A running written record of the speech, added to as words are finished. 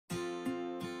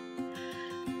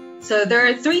So there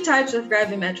are three types of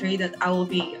gravimetry that I will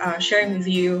be sharing with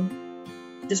you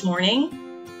this morning.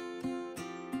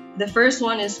 The first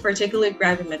one is particulate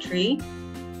gravimetry.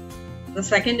 The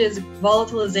second is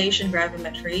volatilization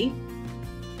gravimetry.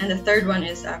 And the third one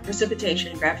is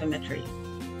precipitation gravimetry.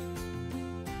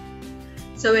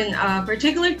 So in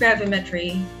particulate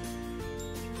gravimetry,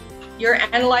 your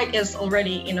analyte is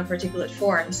already in a particulate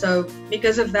form. So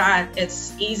because of that,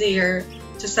 it's easier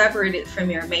to separate it from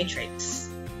your matrix.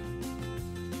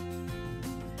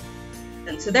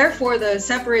 And so therefore, the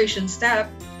separation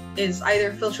step is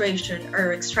either filtration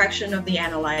or extraction of the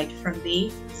analyte from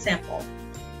the sample.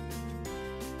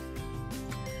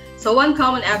 So one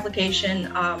common application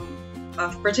of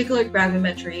particulate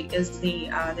gravimetry is the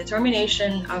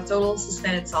determination of total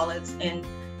suspended solids in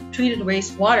treated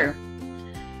wastewater.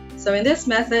 So in this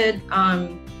method,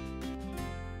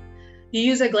 you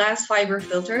use a glass fiber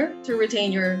filter to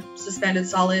retain your suspended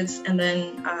solids, and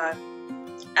then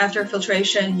after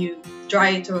filtration, you dry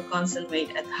it to a constant weight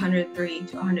at 103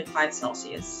 to 105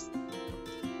 Celsius.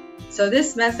 So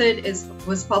this method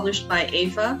was published by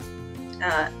AFA.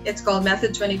 It's called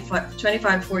Method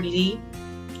 2540D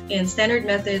in Standard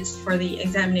Methods for the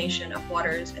Examination of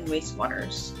Waters and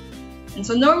Wastewaters. And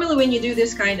so normally when you do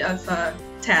this kind of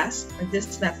test, or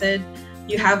this method,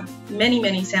 you have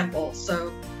many samples.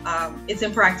 So it's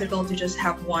impractical to just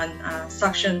have one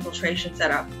suction filtration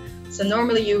setup. So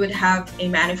normally you would have a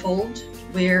manifold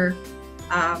where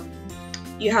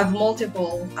you have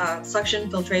multiple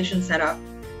suction filtration setup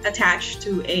attached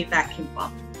to a vacuum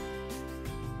pump.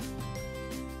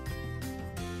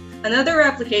 Another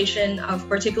application of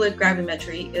particulate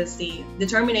gravimetry is the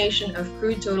determination of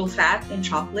crude total fat in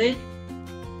chocolate.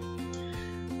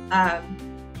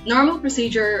 Normal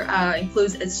procedure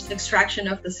includes extraction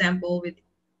of the sample with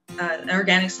an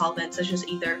organic solvent such as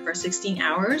ether for 16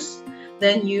 hours.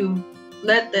 Then you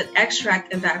let the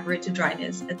extract evaporate to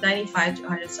dryness at 95 to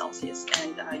 100 Celsius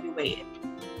and you weigh it.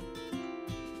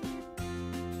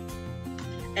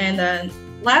 And the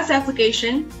last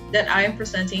application that I am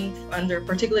presenting under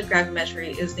particulate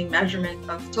gravimetry is the measurement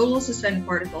of total suspended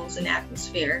particles in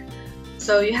atmosphere.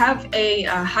 So you have a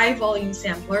high volume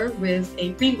sampler with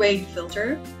a pre-weighed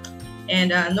filter,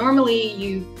 and normally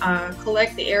you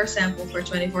collect the air sample for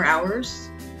 24 hours,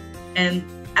 and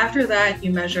after that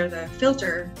you measure the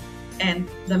filter, and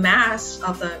the mass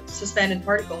of the suspended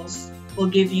particles will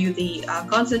give you the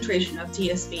concentration of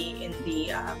TSP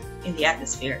in the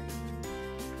atmosphere.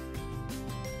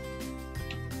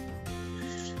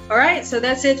 All right, so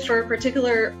that's it for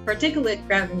particulate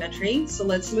gravimetry. So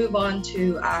let's move on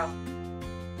to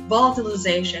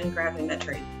volatilization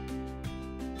gravimetry.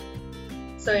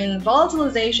 So in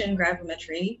volatilization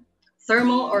gravimetry,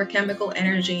 thermal or chemical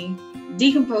energy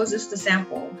decomposes the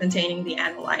sample containing the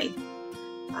analyte.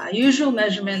 Usual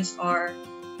measurements are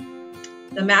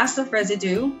the mass of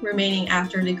residue remaining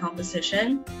after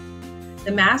decomposition,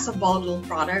 the mass of volatile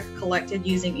product collected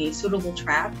using a suitable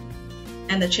trap,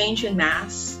 and the change in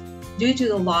mass due to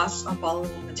the loss of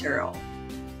volatile material.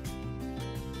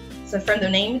 So from the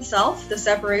name itself, the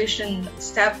separation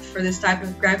step for this type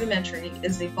of gravimetry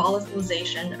is the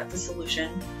volatilization of the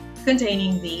solution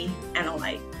containing the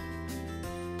analyte.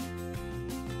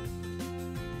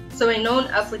 So a known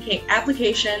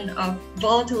application of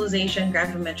volatilization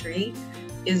gravimetry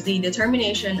is the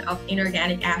determination of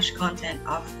inorganic ash content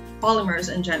of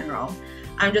polymers in general.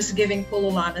 I'm just giving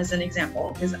pullulan as an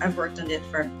example because I've worked on it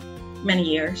for many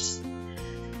years.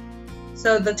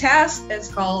 So the test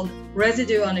is called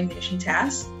residue on ignition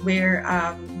test, where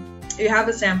you have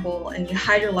a sample and you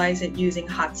hydrolyze it using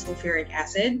hot sulfuric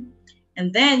acid,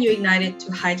 and then you ignite it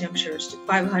to high temperatures to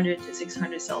 500 to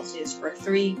 600 Celsius for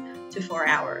 3 to 4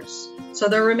 hours. So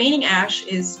the remaining ash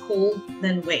is cooled,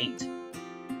 then weighed.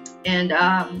 And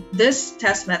this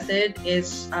test method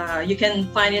is, you can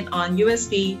find it on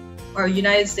USP or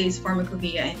United States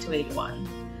Pharmacopoeia in 281.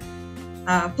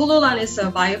 Pullulan is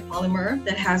a biopolymer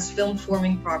that has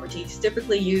film-forming properties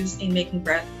typically used in making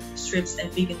bread strips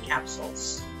and vegan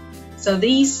capsules. So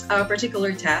these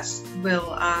particular tests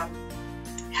will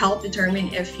help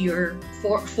determine if you're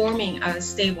forming a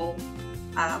stable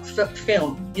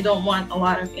film. You don't want a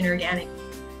lot of inorganics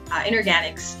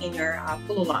in your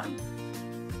pullulan.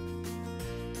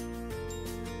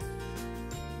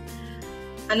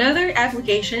 Another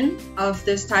application of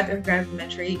this type of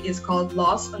gravimetry is called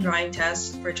loss on drying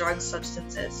tests for drug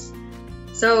substances.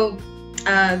 So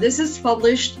this is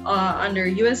published under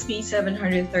USP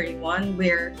 731,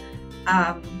 where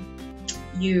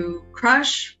you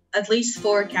crush at least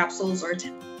 4 capsules or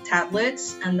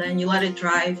tablets, and then you let it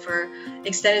dry for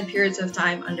extended periods of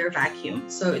time under vacuum.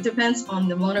 So it depends on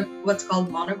the what's called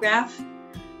monograph.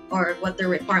 or what the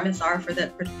requirements are for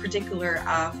that particular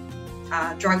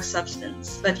drug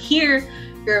substance. But here,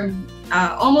 you're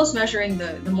almost measuring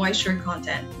the moisture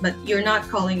content, but you're not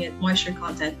calling it moisture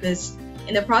content because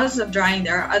in the process of drying,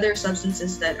 there are other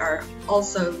substances that are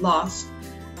also lost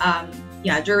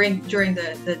during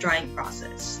the drying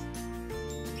process.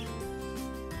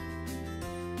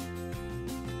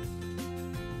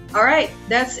 All right,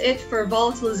 that's it for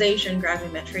volatilization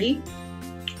gravimetry.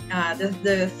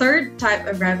 The third type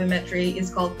of gravimetry is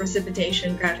called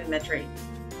precipitation gravimetry.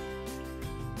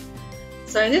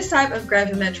 So in this type of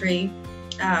gravimetry,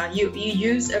 you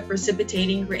use a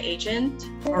precipitating reagent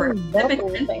or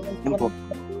precipitant.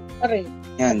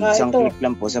 Yan, isang click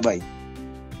lang po, sabay.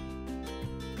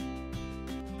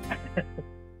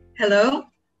 Hello?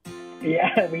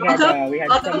 Yeah, we had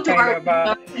some kind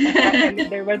of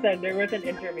there was an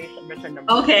information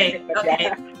number. Okay.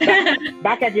 Yeah.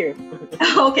 Back at you.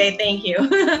 Okay, thank you.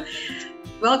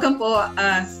 Welcome po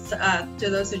to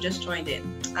those who just joined in.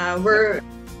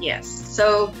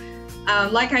 So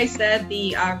like I said,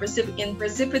 in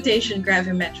precipitation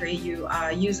gravimetry, you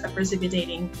use a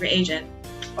precipitating reagent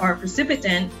or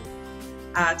precipitant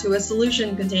to a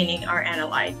solution containing our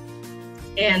analyte.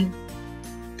 And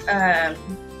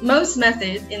in most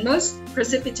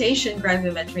precipitation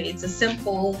gravimetry, it's a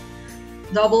simple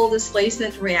double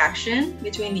displacement reaction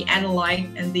between the analyte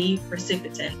and the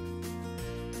precipitant.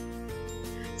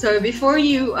 So before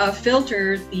you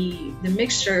filter the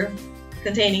mixture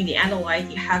containing the analyte,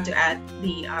 you have to add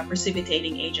the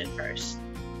precipitating agent first.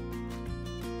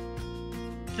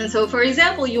 And so, for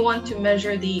example, you want to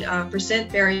measure the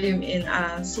percent barium in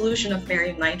a solution of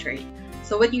barium nitrate.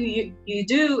 So what you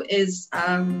do is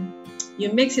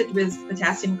you mix it with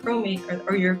potassium chromate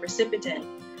or your precipitant,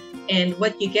 and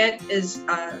what you get is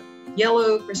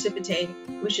yellow precipitate,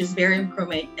 which is barium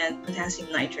chromate and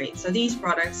potassium nitrate. So these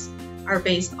products are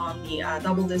based on the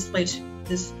double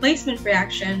displacement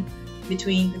reaction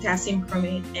between potassium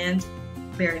chromate and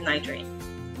barium nitrate.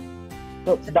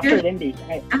 So, Dr. Dindi,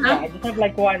 I just have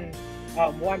like one.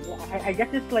 I guess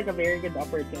it's like a very good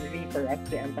opportunity for us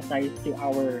to emphasize to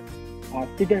our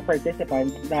student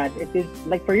participants that it is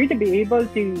like for you to be able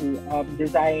to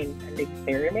design an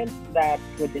experiment that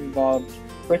would involve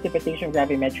precipitation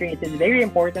gravimetry. It is very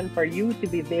important for you to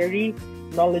be very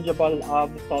knowledgeable of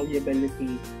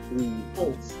solubility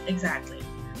rules. Exactly.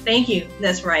 Thank you.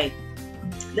 That's right.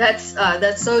 That's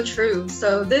so true.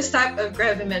 So this type of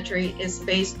gravimetry is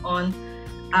based on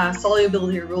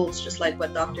solubility rules, just like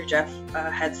what Dr. Jeff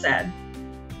had said.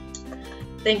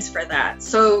 Thanks for that.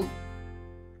 So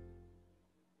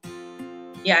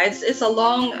yeah, it's a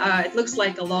long, it looks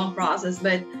like a long process,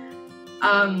 but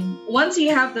once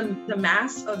you have the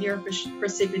mass of your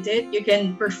precipitate, you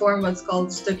can perform what's called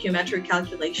stoichiometric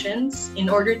calculations in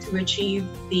order to achieve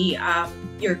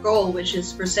your goal, which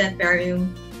is percent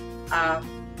barium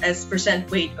as percent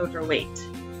weight over weight.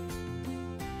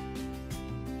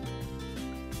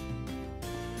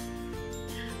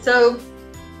 So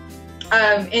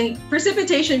in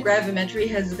precipitation gravimetry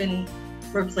has been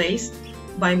replaced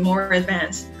by more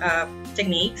advanced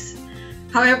techniques.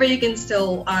 However, you can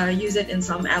still use it in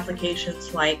some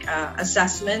applications like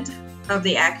assessment of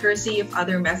the accuracy of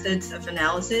other methods of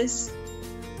analysis.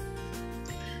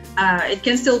 It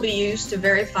can still be used to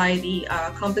verify the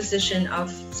composition of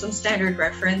some standard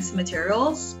reference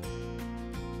materials.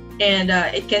 And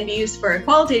it can be used for a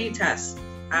qualitative test,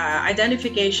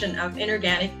 identification of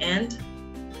inorganic and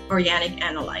organic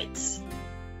analytes.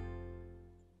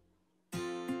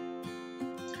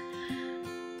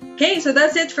 Okay, so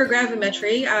that's it for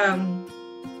gravimetry.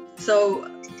 So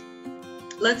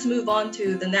let's move on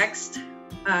to the next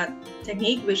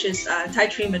technique, which is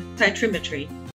titrimetry.